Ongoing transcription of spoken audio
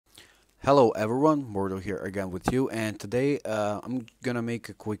Hello everyone, Moordu here again with you, and today I'm gonna make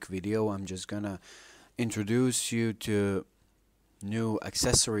a quick video. I'm just gonna introduce you to new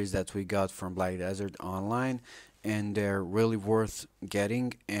accessories that we got from Black Desert Online, and they're really worth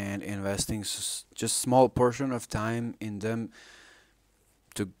getting and investing just small portion of time in them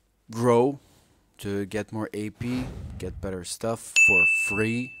to grow, to get more AP, get better stuff for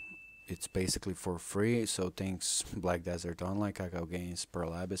free. It's basically for free, so thanks Black Desert Online, Cacao Games,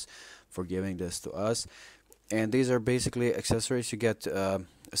 Pearl Abyss for giving this to us. And these are basically accessories. You get a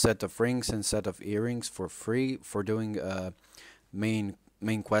set of rings and set of earrings for free for doing main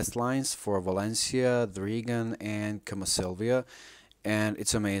quest lines for Valencia, Drigan, and Camasilvia. And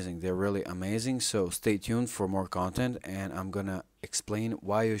it's amazing. They're really amazing. So stay tuned for more content, and I'm gonna explain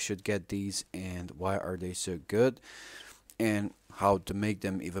why you should get these and why are they so good and how to make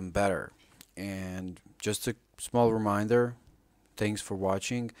them even better. And just a small reminder, thanks for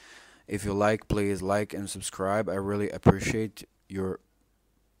watching. If you like, please like and subscribe. I really appreciate your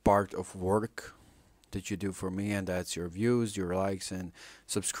part of work that you do for me, and that's your views, your likes, and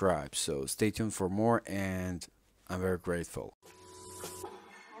subscribe. So stay tuned for more, and I'm very grateful.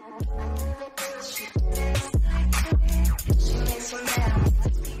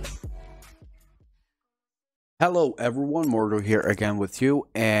 Hello everyone, Moordu here again with you,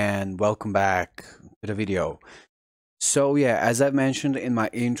 and welcome back to the video. So yeah, as I mentioned in my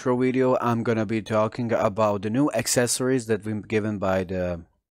intro video, I'm gonna be talking about the new accessories that we've given by the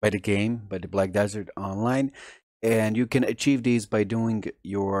game, by the Black Desert Online, and you can achieve these by doing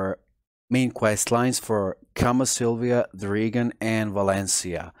your main quest lines for Kama Sylvia, Drigan, and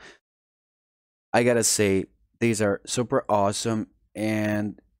Valencia. I gotta say, these are super awesome,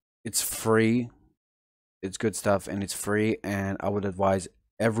 and it's free. It's good stuff, and it's free, and I would advise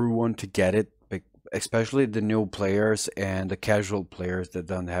everyone to get it, especially the new players and the casual players that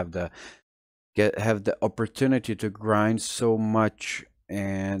don't have the opportunity to grind so much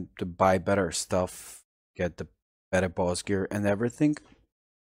and to buy better stuff, get the better boss gear and everything.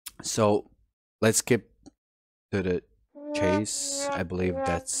 So let's skip to the chase. I believe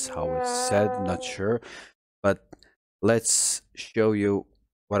that's how it's said, not sure, but let's show you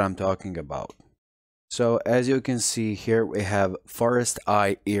what I'm talking about. So as you can see here, we have Forest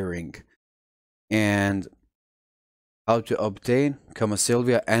Eye Earring and how to obtain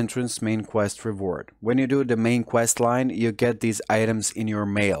Camasilvia entrance main quest reward. When you do the main quest line, you get these items in your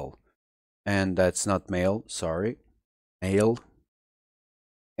mail. And that's not mail, sorry, mail.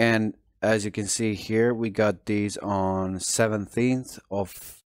 And as you can see here, we got these on 17th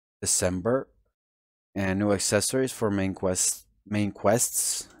of December. And new accessories for main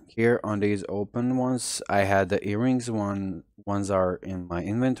quests here on these open ones. I had the earrings, ones are in my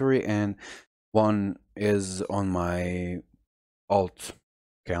inventory, and one is on my alt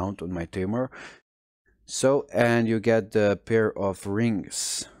account on my Timor. So, and you get the pair of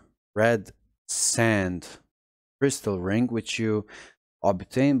rings, red sand crystal ring, which you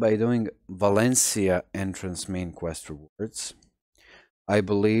obtain by doing Valencia entrance main quest rewards. I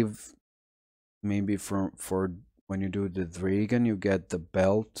believe maybe for when you do the Dragon, you get the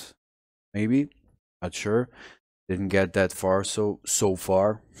belt, maybe, not sure. Didn't get that far so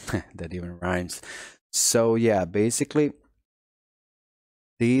far. That even rhymes. So yeah, basically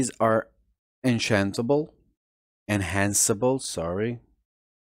these are enchantable, enhanceable, sorry.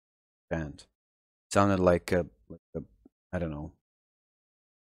 And sounded like a I don't know,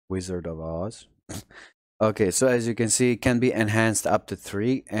 Wizard of Oz. Okay, so as you can see, it can be enhanced up to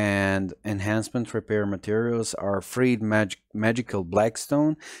 3, and enhancement repair materials are freed magical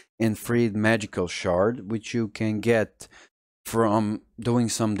blackstone and freed magical shard, which you can get from doing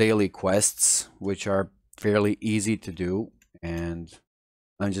some daily quests, which are fairly easy to do, and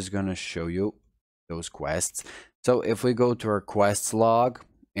I'm just gonna show you those quests. So if we go to our quests log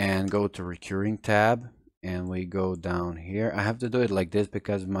and go to recurring tab, and we go down here, I have to do it like this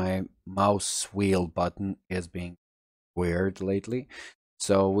because my mouse wheel button is being weird lately.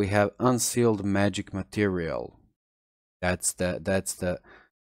 So we have unsealed magic material. That's the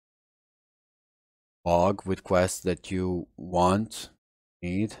log with quests that you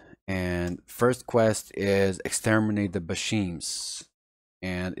need. And first quest is exterminate the Bashims,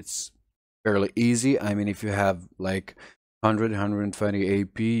 and it's fairly easy. I mean, if you have like 120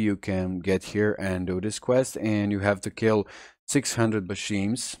 AP, you can get here and do this quest, and you have to kill 600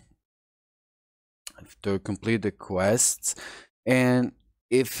 Bashims to complete the quests. And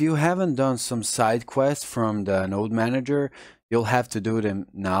if you haven't done some side quests from the node manager, you'll have to do them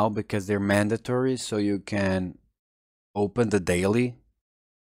now because they're mandatory, so you can open the daily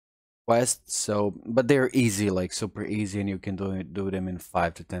quests. So, but they're easy, like super easy, and you can do them in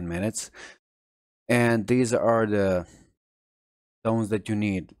 5 to 10 minutes. And these are the stones that you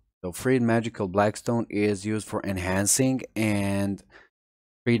need. So, freed magical blackstone is used for enhancing, and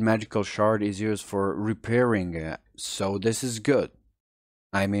freed magical shard is used for repairing. So this is good.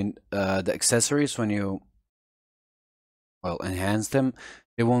 I mean, the accessories, when you enhance them,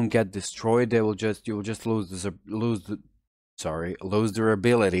 they won't get destroyed. They will just you will just lose their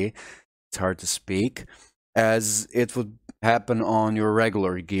ability. It's hard to speak, as it would happen on your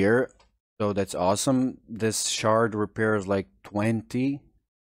regular gear. So that's awesome. This shard repairs like 20,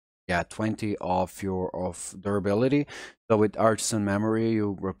 yeah, 20 of durability. So with artisan memory,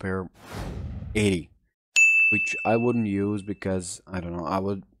 you repair 80, which I wouldn't use because I don't know. I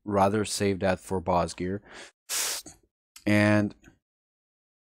would rather save that for boss gear. And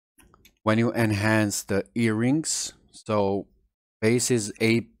when you enhance the earrings, so base is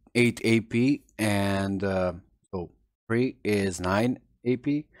 8 AP, and so 3 is 9 AP,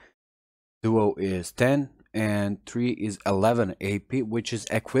 duo is 10, and 3 is 11 AP, which is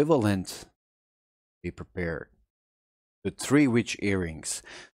equivalent, be prepared, to 3 witch earrings,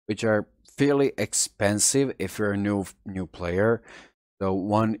 which are fairly expensive if you're a new player. So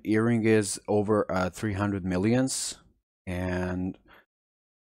one earring is over 300 millions. And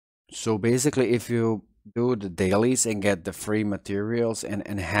so basically, if you do the dailies and get the free materials and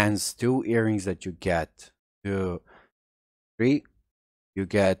enhance 2 earrings that you get to 3, you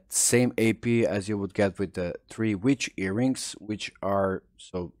get same AP as you would get with the 3 witch earrings, which are,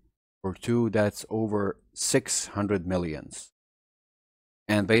 so for 2, that's over 600 millions.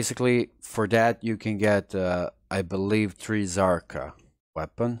 And basically for that you can get I believe 3 Zarka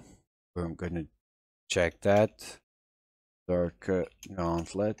weapon. I'm gonna check that. Zarka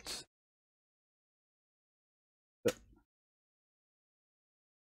gauntlet.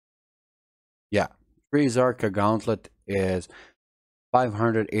 Yeah, 3 Zarka gauntlet is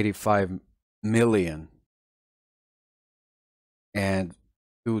 585 million, and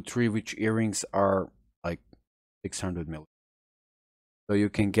 2 3 witch earrings are like 600 million. So you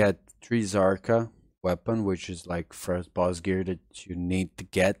can get 3 Zarka weapon, which is like first boss gear that you need to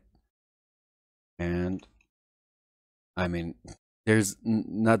get. And I mean, there's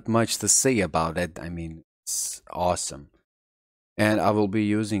not much to say about it. I mean, it's awesome. And I will be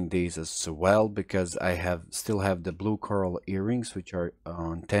using these as well because I still have the blue coral earrings, which are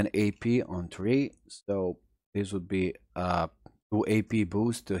on 10 AP on 3. So this would be 2 AP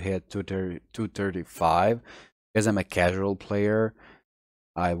boost to hit 235. Because I'm a casual player,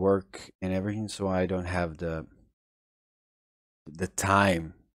 I work and everything, so I don't have the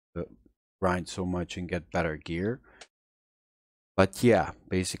time to grind so much and get better gear. But yeah,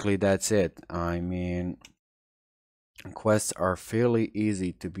 basically that's it. I mean, quests are fairly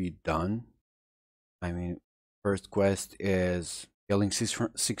easy to be done. I mean, first quest is killing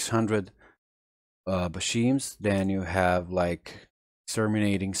 600 Bashims. Then you have like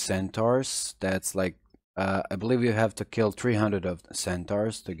exterminating centaurs. That's like I believe you have to kill 300 of the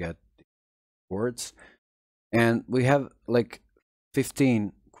centaurs to get rewards. And we have like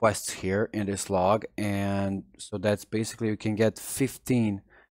 15 quests here in this log, and so that's basically you can get 15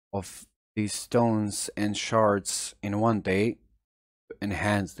 of these stones and shards in one day to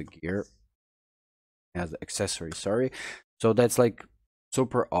enhance the gear, as the accessory, sorry. So that's like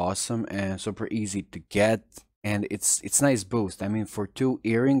super awesome and super easy to get, and it's nice boost. I mean, for 2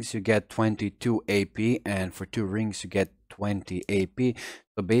 earrings you get 22 AP, and for 2 rings you get 20 AP.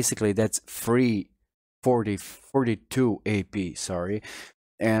 So basically that's free 42 AP, sorry.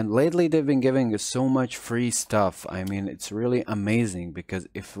 And lately they've been giving us so much free stuff. I mean, it's really amazing, because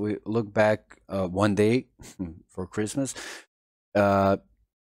if we look back one day for Christmas, there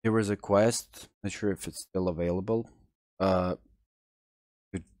was a quest, not sure if it's still available.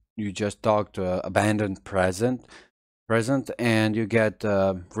 You just talk to abandoned present, and you get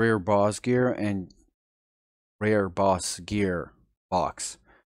rare boss gear and rare boss gear box.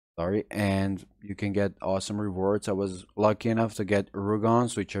 Sorry, and you can get awesome rewards. I was lucky enough to get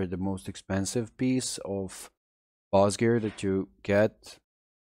Urugons, which are the most expensive piece of boss gear that you get,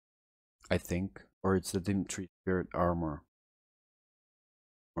 I think, or it's the Dimitri Spirit armor,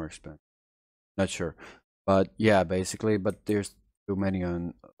 more expensive. Not sure, but yeah, basically. But there's too many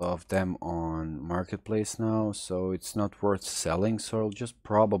of them on marketplace now, so it's not worth selling. So I'll just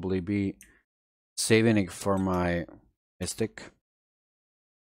probably be saving it for my mystic.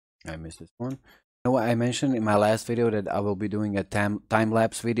 I missed this one. You know what, I mentioned in my last video that I will be doing a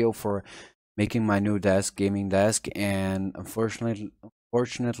time-lapse video for making my new desk, gaming desk, and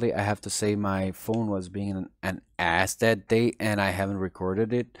unfortunately I have to say my phone was being an ass that day, and I haven't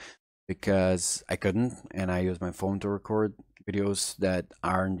recorded it because I couldn't, and I use my phone to record videos that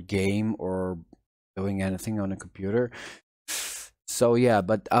aren't game or doing anything on a computer. So yeah,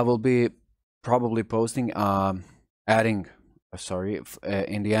 but I will be probably posting adding sorry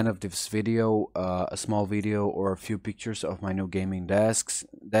in the end of this video a small video or a few pictures of my new gaming desk,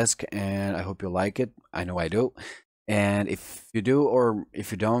 and I hope you like it. I know I do. And if you do, or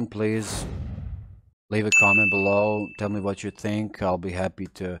if you don't, please leave a comment below, tell me what you think. I'll be happy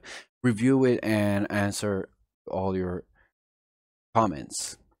to review it and answer all your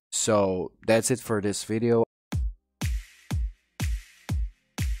comments. So that's it for this video.